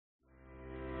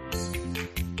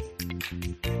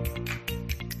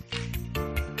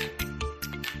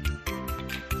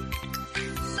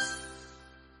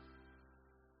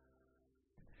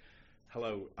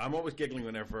Hello. I'm always giggling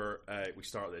whenever we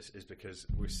start this, is because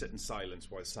we sit in silence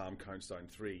while Sam counts down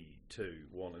 3, 2,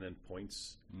 1, and then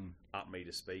points at me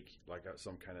to speak, like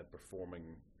some kind of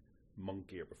performing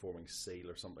monkey or performing seal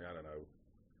or something. I don't know.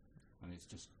 And it's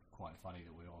just quite funny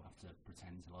that we all have to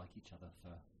pretend to like each other for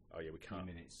we can't.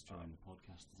 minutes during the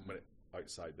podcast. But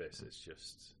outside this, it's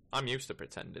just. I'm used to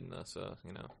pretending though, so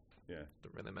Yeah,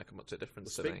 don't really make much of a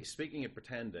difference to me. Speaking of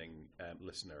pretending,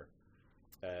 listener,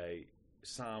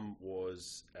 Sam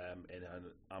was in an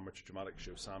amateur dramatic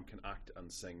show. Sam can act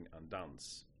and sing and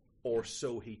dance, or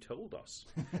so he told us.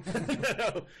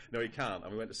 No, he can't.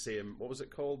 And we went to see him. What was it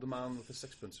called? The Man with a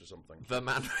Sixpence or something? The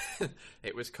Man.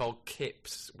 It was called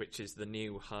Kips, which is the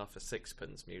new Half a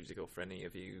Sixpence musical for any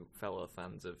of you fellow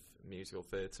fans of musical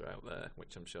theatre out there,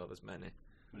 which I'm sure there's many.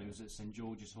 But it was at St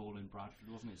George's Hall in Bradford,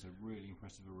 wasn't it? It's a really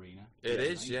impressive arena. It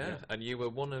is, yeah. And you were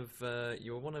one of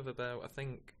about, I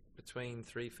think, between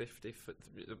 350,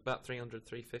 about 300,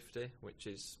 350, which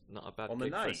is not a bad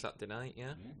gig for a Saturday night,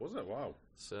 yeah. Wasn't it? Wow.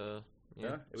 So,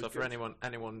 yeah. So for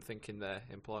anyone thinking their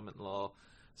employment law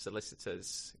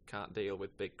solicitors can't deal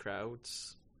with big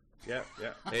crowds, yeah.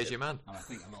 Here's your man. And I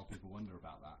think a lot of people wonder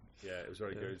about that. Yeah, it was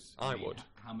very good. I would.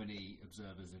 How many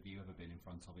observers have you ever been in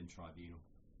front of in tribunal?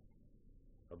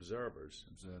 Observers,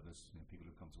 people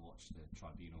who come to watch the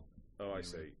tribunal. Oh, I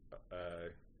see.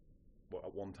 What,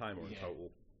 at one time or in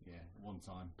total? Yeah, one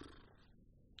time.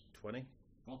 20?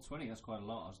 Well, 20, that's quite a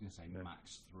lot. I was going to say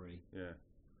max 3. Yeah.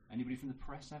 Anybody from the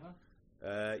press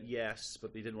ever? Yes,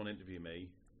 but they didn't want to interview me,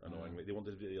 annoyingly. They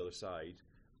wanted to be the other side.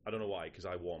 I don't know why, because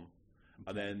I won. Okay.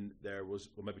 And then there was,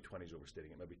 maybe 20's overstating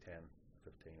it, maybe 10,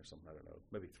 15 or something, I don't know.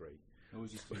 Maybe 3. There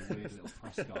was just a weird little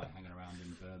press guy hanging around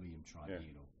in Birmingham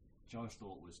Tribunal, which I always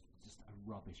thought was just a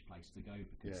rubbish place to go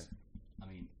because, I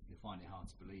mean, you'll find it hard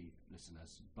to believe,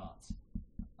 listeners, but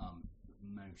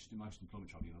most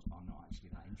employment tribunals are not actually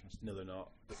that interesting. No, they're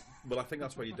not. Well, I think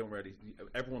that's why you don't really.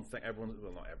 Everyone, not everyone.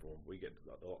 We get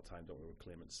a lot of time, don't we? When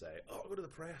claimants say, "Oh, go to the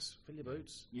press, fill your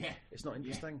boots." Yeah, it's not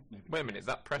interesting. Yeah. Wait a minute,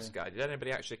 that press guy. Did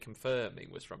anybody actually confirm he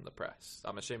was from the press?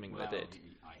 I'm assuming they did.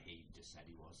 He just said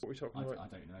he was. What are we talking about? I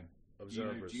don't know.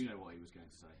 Observers. Do you know what he was going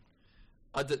to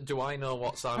say? Do I know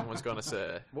what Simon was going to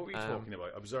say? What were you talking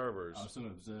about? Observers. Some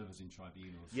observers in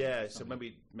tribunals. Yeah, so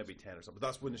maybe 10 or something. But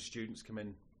that's when the students come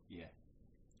in. Yeah.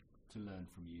 To learn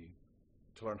from you.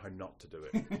 To learn how not to do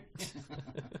it.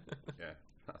 Yeah,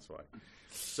 that's why.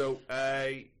 So,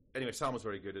 anyway, Sam was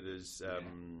very good at his...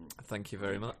 Thank you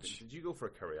very much. Did you go for a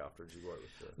curry after? Did you go out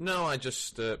with No, I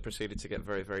just proceeded to get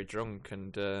very, very drunk.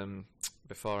 And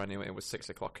before anyway, it was 6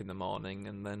 o'clock in the morning.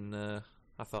 And then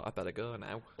I thought I'd better go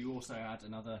now. You also had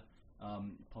another...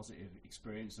 positive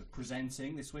experience of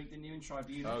presenting this week, didn't you, in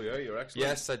tribunal? Oh yeah, you're excellent.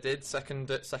 Yes, I did. Second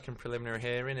preliminary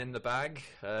hearing in the bag.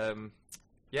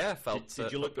 Yeah, felt.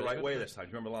 Did you look the right good. way this time?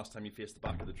 Do you remember last time you faced the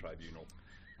back of the tribunal?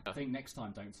 I think next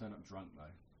time don't turn up drunk though.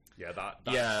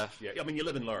 Yeah, yeah. I mean, you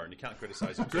live and learn. You can't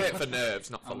criticise. Great for nerves,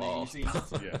 not for law. It's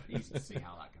easy to see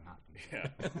how that can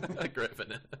happen. Yeah, great for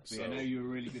nerves. So, no, you were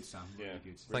really good, Sam. Really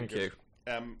good. Thank you.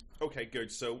 Okay, good.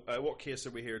 So, what case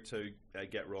are we here to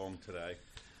get wrong today?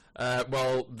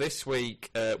 Well, this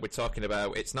week we're talking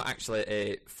about, it's not actually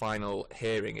a final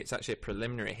hearing, it's actually a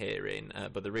preliminary hearing,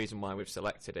 but the reason why we've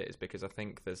selected it is because I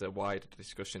think there's a wider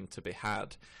discussion to be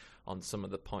had on some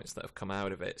of the points that have come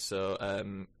out of it. So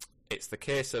it's the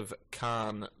case of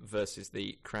Khan versus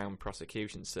the Crown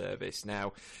Prosecution Service.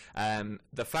 Now,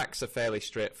 the facts are fairly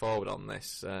straightforward on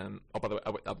this. By the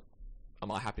way, am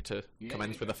I happy to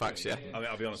commence with the facts? Yeah. I mean,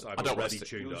 I'll be honest. I've already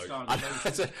tuned out.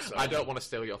 I don't want to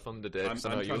steal your thunder, Dave. I'm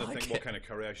trying to think what kind of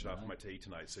curry I should have for my tea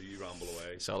tonight. So you ramble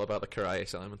away. It's all about the curry,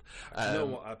 Simon. You know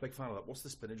what? I'm a big fan of that. What's the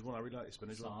spinach one? I really like the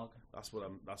spinach one. That's what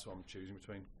I'm choosing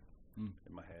between in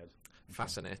my head.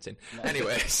 Fascinating.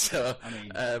 Anyway, so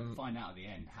find out at the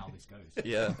end how this goes.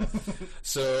 Yeah.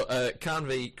 So Khan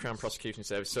v Crown Prosecution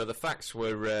Service. So the facts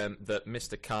were that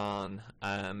Mr. Khan,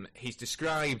 he's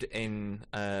described in.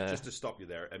 Just to stop you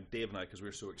there, Dave and I, because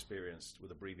we're so experienced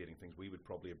with abbreviating things, we would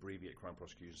probably abbreviate Crown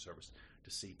Prosecution Service to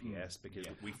CPS because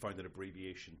we find that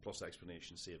abbreviation plus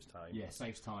explanation saves time. Yeah,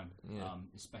 saves time.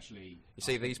 Especially. You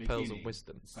see these pearls of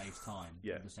wisdom. Saves time.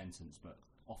 The sentence, but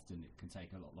often it can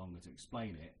take a lot longer to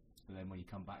explain it. But then when you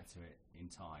come back to it, in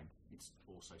time, it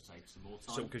also saves some more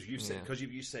time. So because you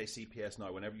say CPS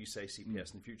now, whenever you say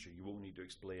CPS in the future, you will need to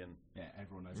explain. Yeah,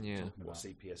 everyone knows what you're talking what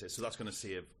about. CPS is. So that's going to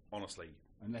save, honestly.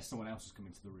 Unless someone else has come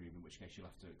into the room, in which case you'll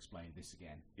have to explain this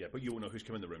again. Yeah, but you won't know who's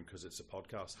come in the room because it's a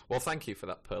podcast. Well, thank you for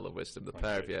that pearl of wisdom, the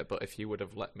pair of you. But if you would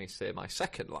have let me say my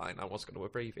second line, I was going to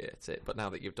abbreviate it. But now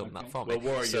that you've done that for me,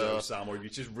 well, were you, Sam, or have you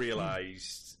just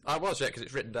realised? I was, because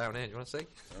it's written down here. Do you want to see?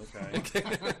 Okay.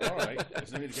 All right.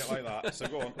 There's no need to get like that. So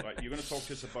go on. Right, you're going to talk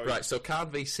to us about. Right. So Cairn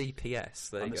v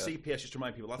CPS. There and you go. the CPS, just to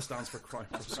remind people, that stands for Crime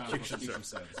Prosecution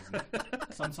Service. Isn't it?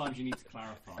 Sometimes you need to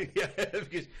clarify. Yeah,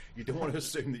 because you don't want to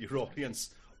assume that your audience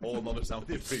all understand what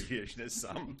the abbreviation is,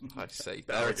 Sam. I see.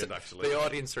 Very good, actually. The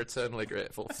audience are eternally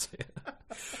grateful to you.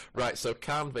 Right, so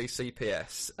Cairn v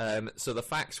CPS. So the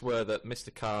facts were that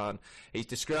Mr. Cairn, he's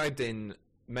described in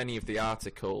many of the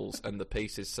articles and the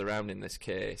pieces surrounding this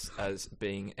case as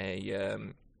being a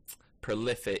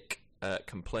prolific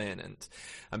complainant.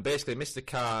 And basically, Mr.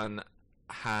 Cairn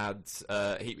had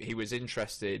he was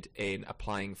interested in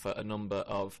applying for a number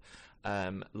of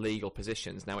legal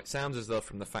positions. Now, it sounds as though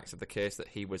from the facts of the case that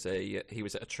he was at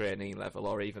a trainee level,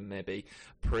 or even maybe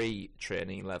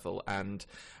pre-trainee level. And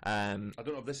I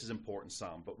don't know if this is important,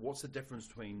 Sam, but what's the difference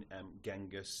between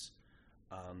Genghis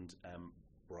and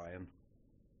Brian?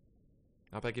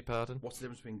 I beg your pardon? What's the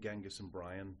difference between Genghis and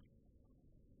Brian?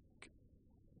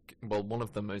 Well, one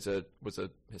of them was a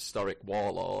historic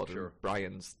warlord, Sure. and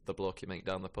Brian's the bloke you meet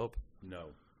down the pub. No.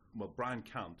 Well, Brian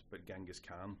can't, but Genghis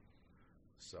can.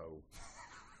 So.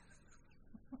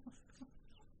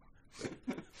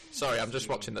 Sorry, I'm just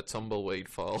watching the tumbleweed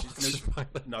fall.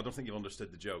 No, I don't think you've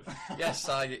understood the joke. Yes,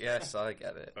 I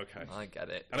get it. Okay. I get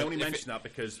it. And I only mention that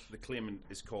because the claimant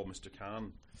is called Mr.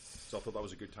 Khan, so I thought that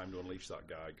was a good time to unleash that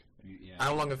gag. Yeah.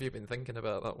 How long have you been thinking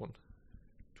about that one?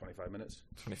 25 minutes.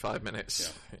 25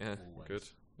 minutes. Yeah, Always. good.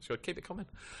 Just got to keep it coming.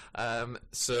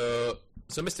 So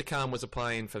Mr. Khan was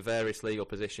applying for various legal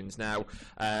positions. Now,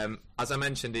 as I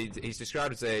mentioned, he's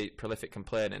described as a prolific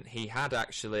complainant. He had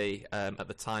actually, at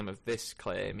the time of this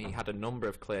claim, he had a number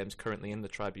of claims currently in the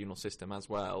tribunal system as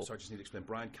well. So I just need to explain.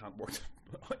 Brian can't work.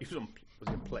 Was he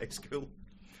in play school?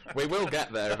 We will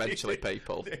get there eventually,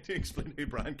 people. To explain who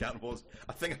Brian Cant was.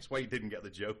 I think that's why he didn't get the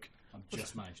joke. I've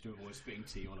just managed to avoid spitting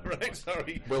tea all over. Right,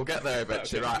 sorry. We'll get there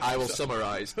eventually. Okay. Right, I will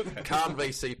summarise. Cairn v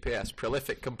CPS,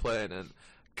 prolific complainant.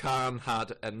 Cairn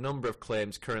had a number of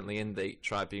claims currently in the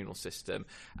tribunal system,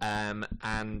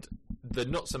 and the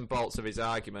nuts and bolts of his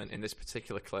argument in this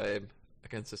particular claim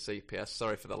against the CPS,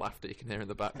 sorry for the laughter you can hear in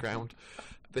the background,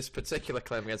 this particular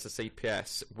claim against the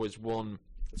CPS was one...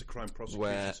 It's a crime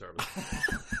prosecution service.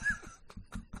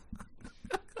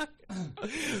 What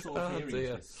sort of hearing is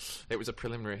this? It was a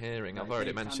preliminary hearing. I've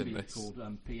already mentioned this. Called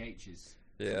PHs.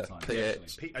 Yeah, sometimes, PH.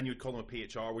 actually. And you'd call them a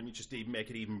PHR, wouldn't you? Just even make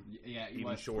it even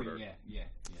well, shorter. Yeah.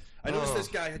 I noticed this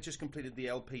guy had just completed the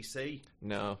LPC.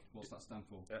 No. What's that stand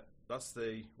for? That's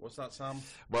the... What's that, Sam?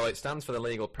 Well, it stands for the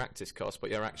legal practice course, but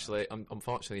you're actually,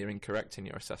 unfortunately, you're incorrect in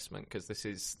your assessment because this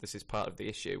is part of the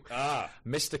issue.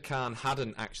 Mr. Khan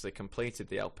hadn't actually completed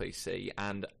the LPC,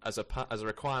 and as a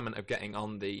requirement of getting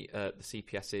on the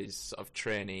CPS's sort of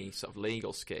trainee sort of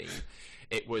legal scheme,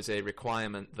 it was a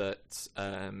requirement that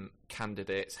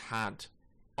candidates had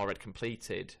already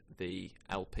completed the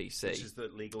LPC. Which is the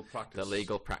legal practice. The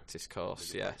legal practice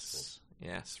course, Legal yes. practice.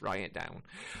 Yes, write it down.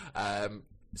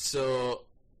 So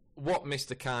what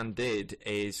Mr. Khan did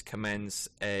is commence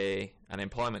an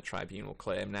employment tribunal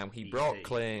claim. Now, he brought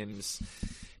claims...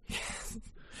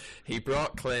 He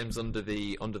brought claims under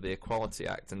the Equality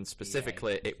Act, and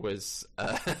specifically it was...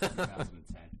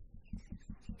 2010.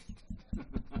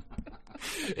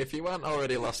 If you weren't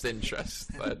already lost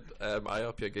interest, then I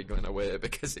hope you're giggling away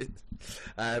because it.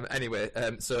 Anyway,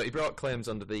 so he brought claims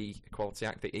under the Equality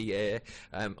Act, the EA,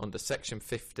 under Section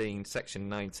 15, Section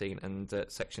 19, and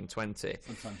Section 20.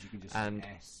 Sometimes you can just say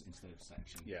S instead of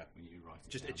section. Yeah. When you write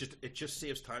it down. It just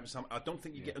saves time, Sam. I don't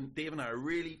think you get. Dave and I are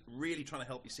really, really trying to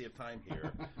help you save time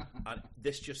here, and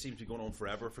this just seems to be going on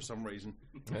forever for some reason.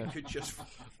 Yeah. You could just.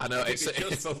 I know it's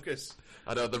just focus.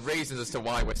 I know the reasons as to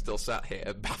why we're still sat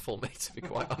here baffle me, to be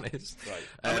quite honest. Right.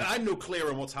 I mean, I'm no clear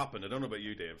on what's happened. I don't know about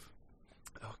you, Dave.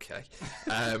 Okay.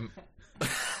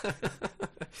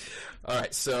 All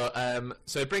right. So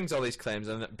he brings all these claims,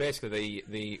 and basically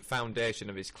the foundation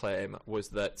of his claim was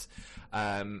that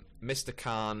Mr.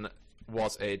 Khan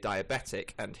was a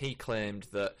diabetic, and he claimed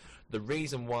that the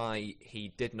reason why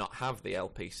he did not have the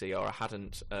LPC or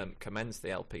hadn't commenced the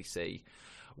LPC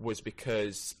was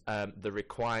because the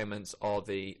requirements or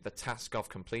the task of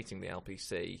completing the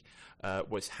LPC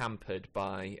was hampered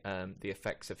by the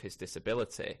effects of his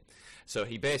disability. So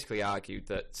he basically argued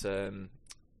that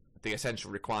the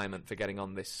essential requirement for getting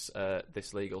on this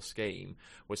this legal scheme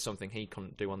was something he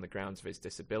couldn't do on the grounds of his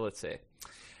disability.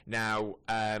 Now,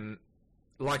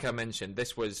 like I mentioned,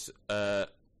 this was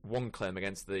one claim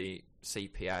against the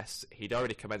CPS. He'd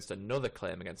already commenced another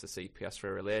claim against the CPS for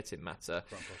a related matter,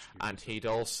 and he'd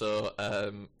also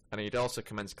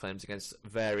commenced claims against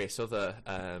various other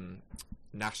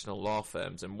national law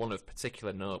firms, and one of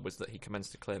particular note was that he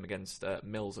commenced a claim against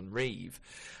Mills and Reeve,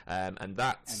 and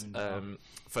that's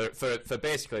for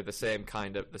basically the same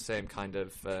kind of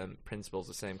principles,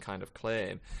 the same kind of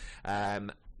claim.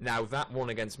 Now that one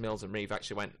against Mills and Reeve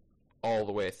actually went all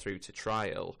the way through to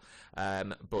trial,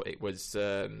 but it was,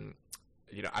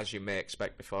 as you may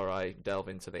expect before I delve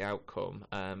into the outcome,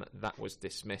 that was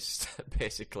dismissed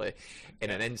basically in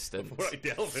an instant. Before I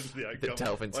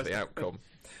delve into the outcome.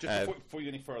 Just before you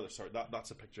go any further, sorry,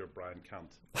 that's a picture of Brian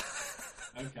Cant.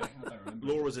 Okay, I don't remember.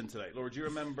 Laura's in today. Laura, do you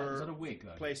remember was that a wig,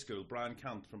 though? Play School, Brian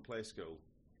Cant from Play School?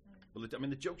 Well,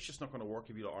 the joke's just not going to work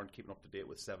if you aren't keeping up to date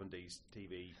with 70s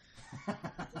TV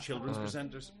children's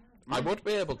presenters. I would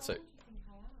be able to.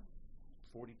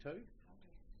 42?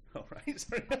 All right,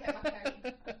 sorry.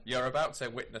 You're about to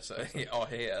witness or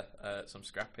hear some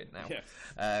scrapping now.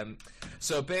 Yeah.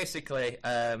 So basically,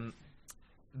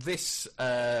 this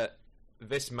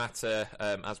matter,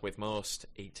 as with most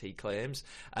ET claims,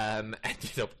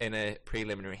 ended up in a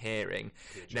preliminary hearing.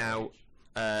 PHH. Now,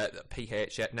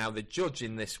 PH. Now, the judge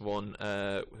in this one,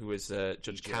 who was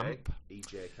Judge Camp.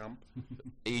 EJ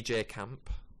Camp.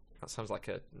 That sounds like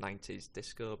a 90s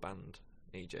disco band,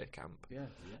 EJ Camp. Yeah.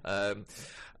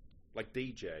 Like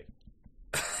DJ.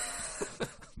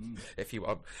 If you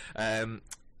want.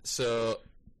 So,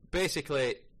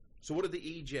 basically... So what did the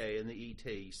EJ and the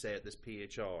ET say at this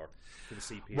PHR for the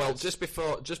CPS? Well, just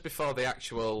before the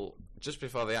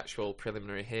actual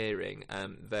preliminary hearing,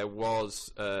 there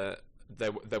was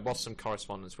some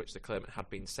correspondence which the claimant had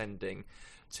been sending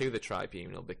to the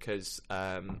tribunal because,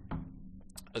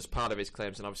 as part of his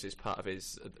claims and obviously as part of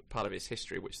his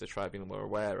history, which the tribunal were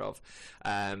aware of,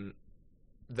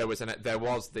 there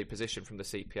was the position from the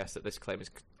CPS that this claim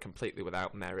is completely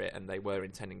without merit, and they were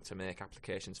intending to make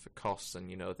applications for costs and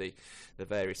the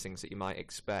various things that you might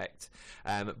expect.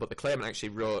 But the claimant actually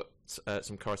wrote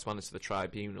some correspondence to the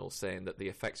tribunal saying that the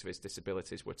effects of his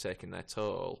disabilities were taking their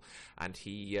toll, and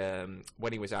he,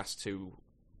 when he was asked to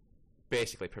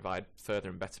basically provide further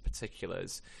and better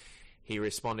particulars, he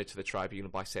responded to the tribunal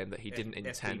by saying that he didn't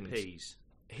intend. FPPs.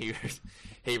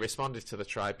 He responded to the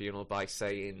tribunal by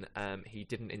saying he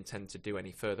didn't intend to do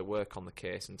any further work on the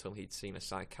case until he'd seen a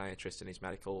psychiatrist and his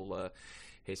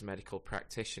medical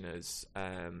practitioners,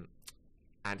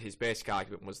 and his basic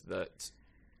argument was that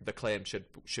the claim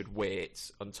should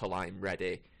wait until I'm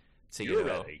ready to. You're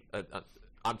ready.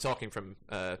 I'm talking from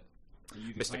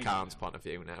Mr. Khan's point of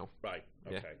view now. Right.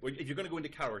 Okay. Yeah. Well, if you're going to go into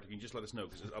character, you can just let us know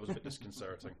because I was a bit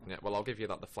disconcerting. Yeah. Well, I'll give you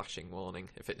the flashing warning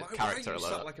if it's Why character are you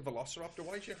alert. sat like a velociraptor?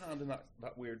 Why is your hand in that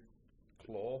weird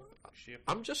claw shape?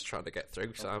 I'm just trying to get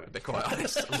through, so Okay. to be quite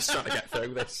honest, I'm just trying to get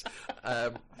through this.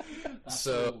 That's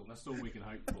all we can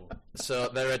hope for. So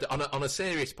there had, on a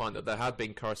serious point, that there had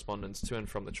been correspondence to and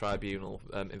from the tribunal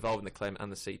involving the claimant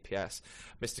and the CPS.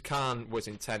 Mr. Khan was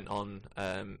intent on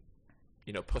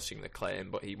pushing the claim,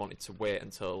 but he wanted to wait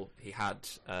until he had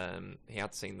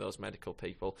seen those medical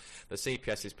people. The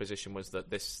CPS's position was that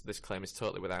this claim is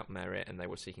totally without merit, and they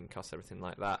were seeking costs, everything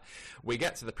like that. We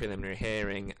get to the preliminary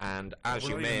hearing, and as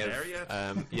you may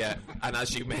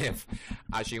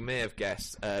have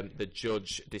guessed, the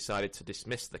judge decided to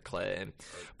dismiss the claim,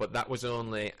 but that was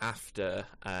only after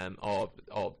or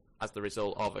as the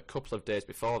result of a couple of days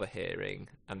before the hearing,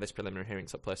 and this preliminary hearing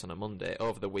took place on a Monday,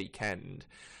 over the weekend,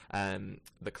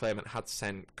 the claimant had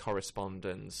sent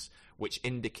correspondence which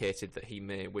indicated that he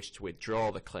may wish to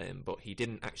withdraw the claim, but he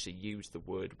didn't actually use the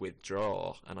word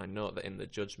withdraw, and I note that in the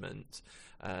judgment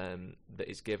that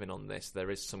is given on this, there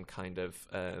is some kind of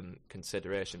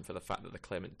consideration for the fact that the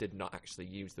claimant did not actually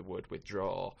use the word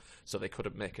withdraw, so they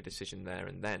couldn't make a decision there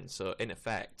and then. So, in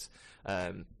effect,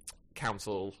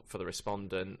 counsel for the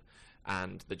respondent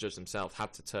and the judge themselves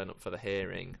had to turn up for the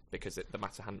hearing because the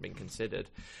matter hadn't been considered.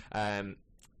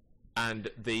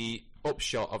 And the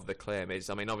upshot of the claim is,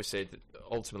 obviously,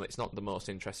 ultimately it's not the most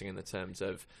interesting in the terms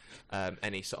of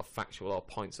any sort of factual or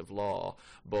points of law,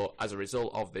 but as a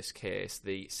result of this case,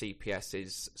 the CPS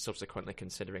is subsequently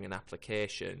considering an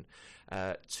application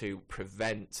to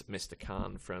prevent Mr.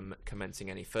 Khan from commencing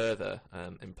any further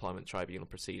employment tribunal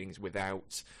proceedings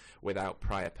without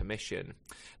prior permission.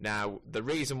 Now, the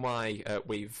reason why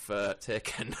we've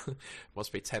taken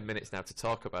must be 10 minutes now to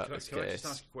talk about this Can I case. just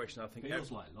ask a question?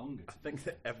 Feels like longer. I think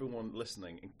that everyone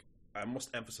listening, I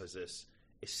must emphasise this,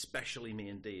 especially me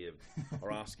and Dave,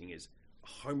 are asking is,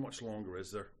 how much longer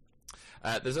is there?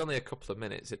 There's only a couple of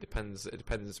minutes. It depends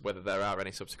whether there are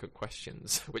any subsequent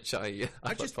questions, which I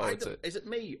look forward to. Is it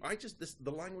me?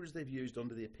 The language they've used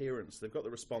under the appearance, they've got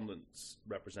the respondent's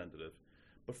representative,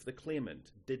 but for the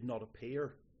claimant, did not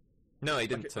appear. No, he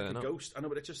didn't turn like a up. Ghost. I know,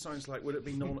 but it just sounds like, would it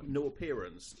be no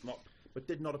appearance, but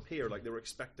did not appear, like they were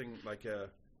expecting like a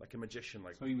magician,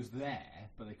 like. So he was there,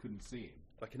 but they couldn't see him.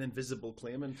 Like an invisible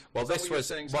claimant. Well, this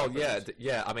was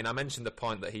yeah. I mean, I mentioned the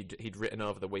point that he'd written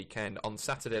over the weekend on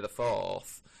Saturday the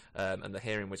 4th, and the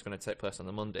hearing was going to take place on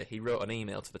the Monday. He wrote an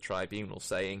email to the tribunal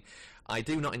saying, "I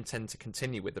do not intend to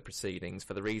continue with the proceedings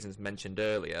for the reasons mentioned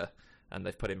earlier." And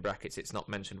they've put in brackets, it's not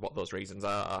mentioned what those reasons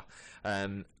are.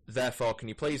 Therefore, can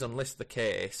you please unlist the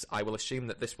case? I will assume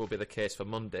that this will be the case for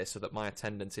Monday so that my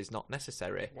attendance is not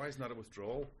necessary. Why isn't that a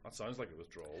withdrawal? That sounds like a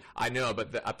withdrawal. I know,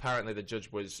 but apparently the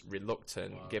judge was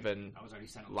reluctant given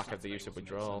lack of the use of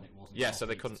withdrawal. Yeah, so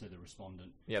they couldn't. To the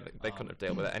respondent. Yeah, they couldn't have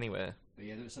dealt with it anyway. But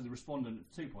yeah, so the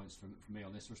respondent, 2 points from me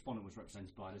on this. The respondent was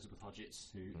represented by Elizabeth Hodgetts,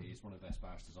 who is one of the best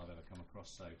barristers I've ever come across.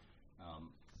 So,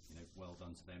 well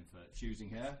done to them for choosing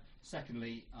her.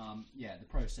 Secondly, the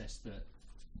process that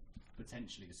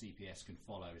potentially the CPS can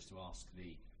follow is to ask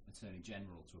the Attorney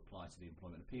General to apply to the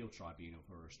Employment Appeal Tribunal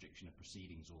for a restriction of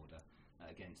proceedings order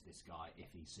against this guy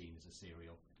if he's seen as a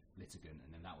serial litigant,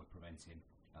 and then that would prevent him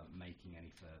making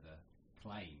any further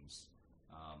claims.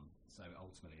 So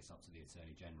ultimately, it's up to the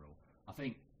Attorney General. I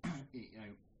think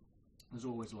there's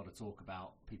always a lot of talk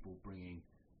about people bringing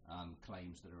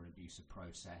claims that are an abusive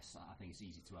process. I think it's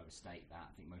easy to overstate that.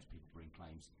 I think most people bring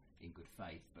claims in good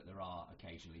faith, but there are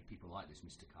occasionally people like this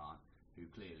Mr. Khan who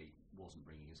clearly wasn't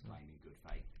bringing his claim in good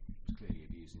faith, was clearly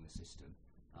abusing the system,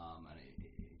 and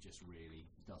it just really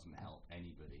doesn't help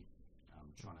anybody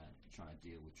trying to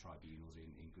deal with tribunals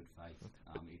in good faith,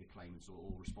 either claimants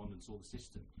or respondents or the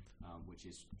system, which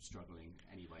is struggling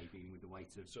anyway, dealing with the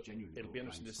weight of genuine. It'll be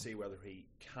interesting to see whether he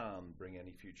can bring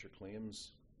any future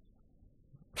claims.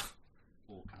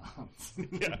 Or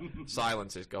can't. Yeah.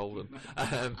 Silence is golden.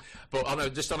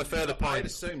 But just on a further point, I'd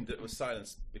assumed it was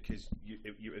silence because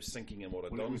you were sinking in what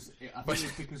I'd done. I think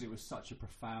it's because it was such a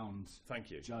profound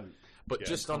Thank you. joke. But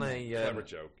just on a clever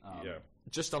joke,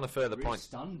 just on a further It point,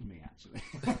 stunned me actually.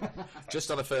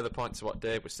 just on a further point to what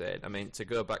Dave was saying. I mean, to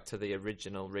go back to the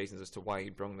original reasons as to why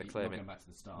he brought the claim in, back to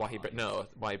the start, why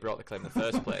he brought the claim in the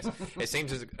first place. It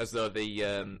seems as though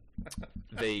the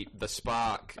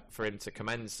spark for him to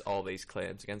commence all these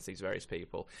claims against these various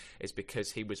people is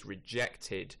because he was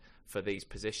rejected for these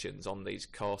positions on these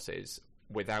courses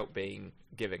without being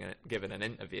given an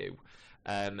interview.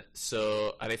 And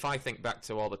if I think back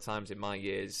to all the times in my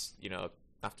years,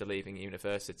 after leaving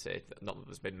university, not that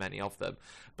there's been many of them,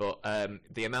 but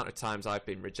the amount of times I've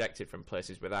been rejected from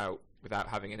places without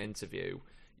having an interview,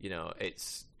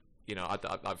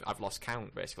 I've lost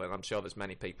count basically, and I'm sure there's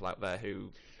many people out there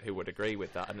who would agree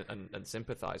with that and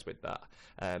sympathise with that.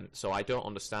 So I don't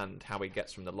understand how he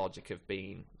gets from the logic of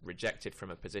being rejected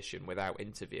from a position without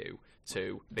interview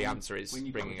to the answer is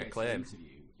bringing a claim.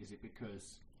 Interview, is it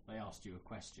because they asked you a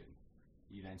question?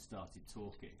 You then started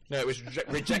talking. No, it was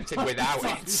rejected without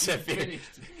interview.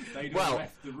 They'd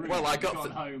left the room, I got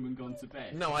gone home and gone to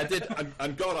bed. No, I did,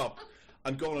 and got up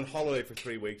and gone on holiday for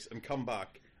 3 weeks and come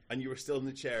back, and you were still in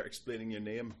the chair explaining your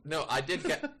name. No, I did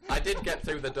get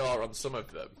through the door on some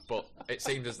of them, but it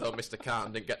seemed as though Mr.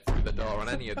 Khan didn't get through the door on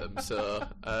any of them. So,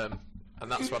 and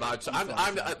that's what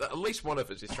I'm at least one of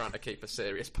us is trying to keep a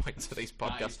serious point to these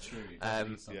podcasts. That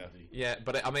is true. Yeah,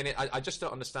 but I just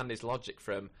don't understand his logic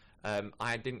from.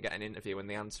 I didn't get an interview, and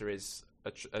the answer is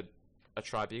a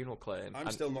tribunal claim. I'm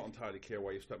still not entirely clear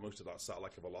why you spent most of that sat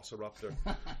like a velociraptor.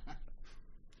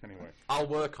 Anyway, I'll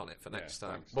work on it for next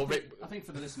time. Well, I think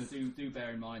for the listener, do bear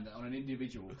in mind that on an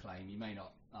individual claim, you may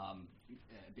not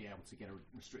be able to get a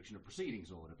restriction of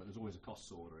proceedings order, but there's always a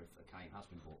costs order if a claim has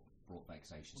been brought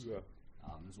vexatiously. Yeah.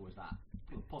 There's always that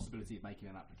possibility of making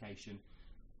an application.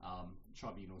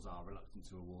 Tribunals are reluctant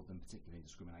to award them, particularly in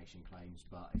discrimination claims,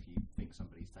 but if you think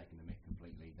somebody's taken the mick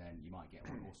completely, then you might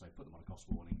also put them on a cost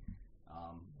warning,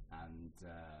 and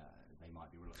they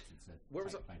might be reluctant to take a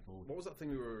claim forward. What was that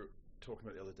thing we were talking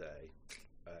about the other day,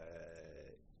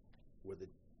 where the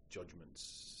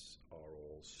judgments are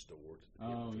all stored?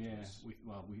 Oh yeah,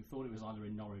 we thought it was either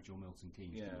in Norwich or Milton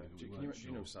Keynes. Yeah, do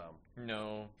you know, Sam?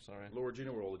 No, sorry. Laura, do you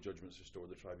know where all the judgments are stored,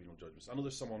 the tribunal judgments? I know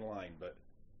there's some online, but...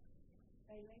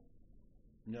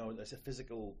 No, it's a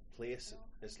physical place.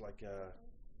 It's like a...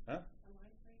 Huh?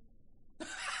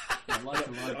 A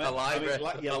library. A library.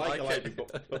 Like a library,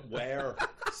 but where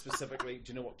specifically?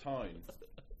 Do you know what town?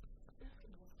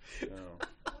 No.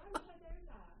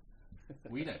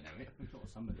 We don't know it. We thought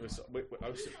somebody. I was, You guys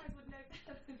would know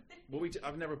better than me. well,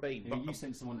 I've never been. Yeah, But you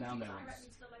sent someone down there Direct once.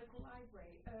 me to the local library.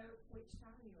 Which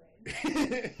town are you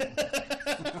in?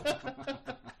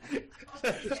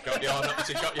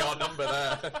 She's got your number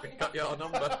there. Got your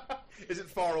number. Is it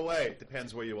far away? It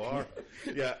depends where you are.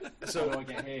 Yeah. How do So I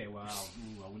get here? Well,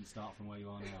 I wouldn't start from where you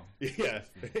are now. yeah,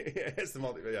 it's the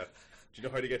yeah. Do you know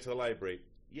how to get to the library?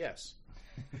 Yes.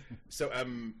 So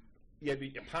yeah.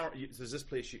 Apparently, there's this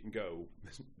place you can go.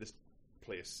 This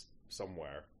place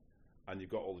somewhere, and you've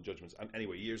got all the judgments. And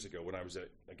anyway, years ago, when I was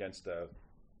against a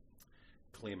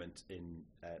claimant in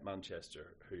Manchester,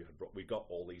 who had we got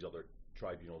all these other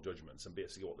tribunal judgments, and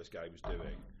basically what this guy was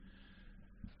doing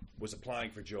was applying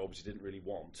for jobs he didn't really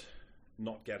want,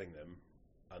 not getting them,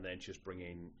 and then just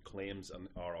bringing claims. And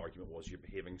our argument was, you're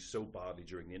behaving so badly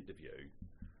during the interview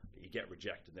that you get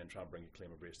rejected, then try and bring a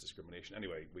claim of race discrimination.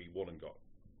 Anyway, we won and got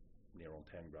near on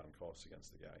 10 grand costs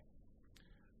against the guy.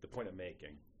 The point I'm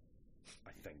making,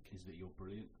 I think, Is that you're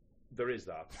brilliant? there is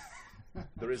that.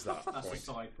 There is that That's point. the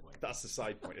side point. That's the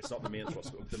side point. It's not the main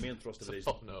thrust. The main thrust of it is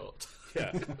Footnote.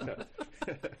 yeah.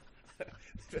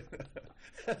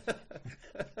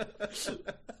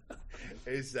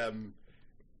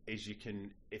 is you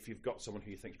can, if you've got someone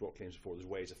who you think's brought claims before, there's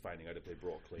ways of finding out if they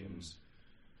brought claims.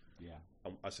 Yeah.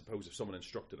 I suppose if someone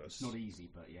instructed us, It's not easy,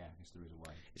 but yeah, I guess there is a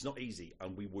way. it's not easy,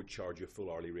 and we would charge you a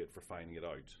full hourly rate for finding it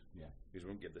out, Yeah. because we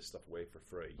won't give this stuff away for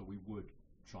free. But we would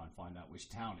try and find out which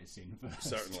town it's in first.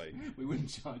 Certainly. We wouldn't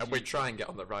charge And you. we try and get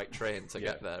on the right train to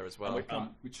get there as well. And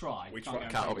We try. we Can't try-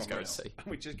 Can't always guarantee go one and see. And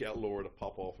we just get Laura to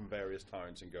pop off from various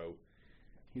towns and go,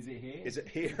 Is it here? is it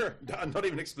here? And not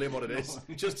even explain what it is,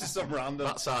 just to some random.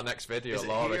 That's our next video. Is it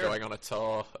Laura here? going on a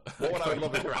tour. What I would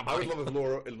love, Where am I would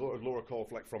love if Laura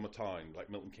called like from a town like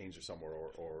Milton Keynes or somewhere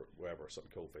or wherever,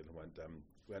 something Coalfield, and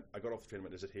went, I got off the train and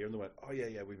went, is it here? And they went, oh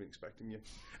yeah, we've been expecting you.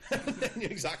 They knew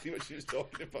exactly what she was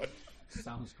talking about.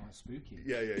 Sounds quite spooky.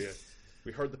 Yeah.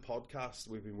 We heard the podcast.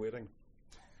 We've been waiting.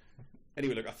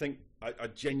 Anyway, look, I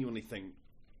genuinely think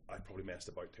I probably messed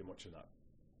about too much in that.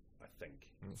 I think.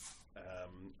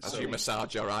 As you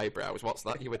massage your eyebrows, what's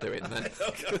that you were doing then?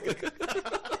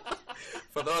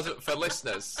 For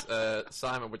listeners,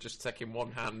 Simon was just taking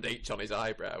one hand each on his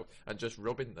eyebrow and just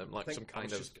rubbing them like some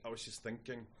kind of. I was just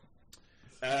thinking.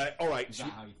 All right. Is that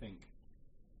how you think?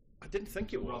 I didn't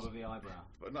think it was. Rub of the eyebrow.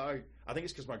 But no, I think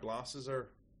it's because my glasses are.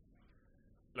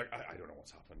 Like, I don't know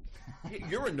what's happened.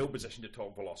 You're in no position to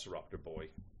talk Velociraptor boy.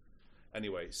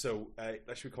 Anyway, so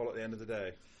should we call it the end of the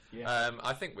day? Yeah.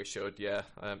 I think we should, yeah.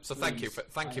 So thank you for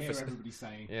I hear everybody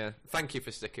saying. yeah. Thank you for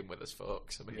sticking with us,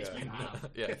 folks. I mean, Yeah. it's been, You have.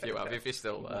 yeah, if you have, if you're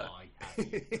still there, Why?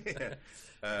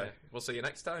 yeah. We'll see you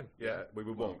next time. Yeah, we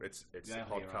won't. It's They'll the hear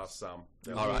podcast, us. Sam.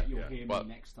 All right. You'll Yeah. hear Well- me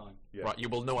next time. Yeah. Right, you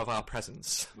will know of our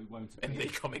presence We won't. in the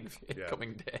appear.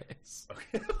 coming days.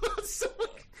 So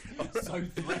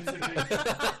threatening.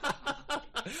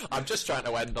 I'm just trying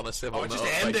to end on a civil Oh, note. just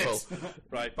end people. it.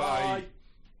 Right, Bye. bye.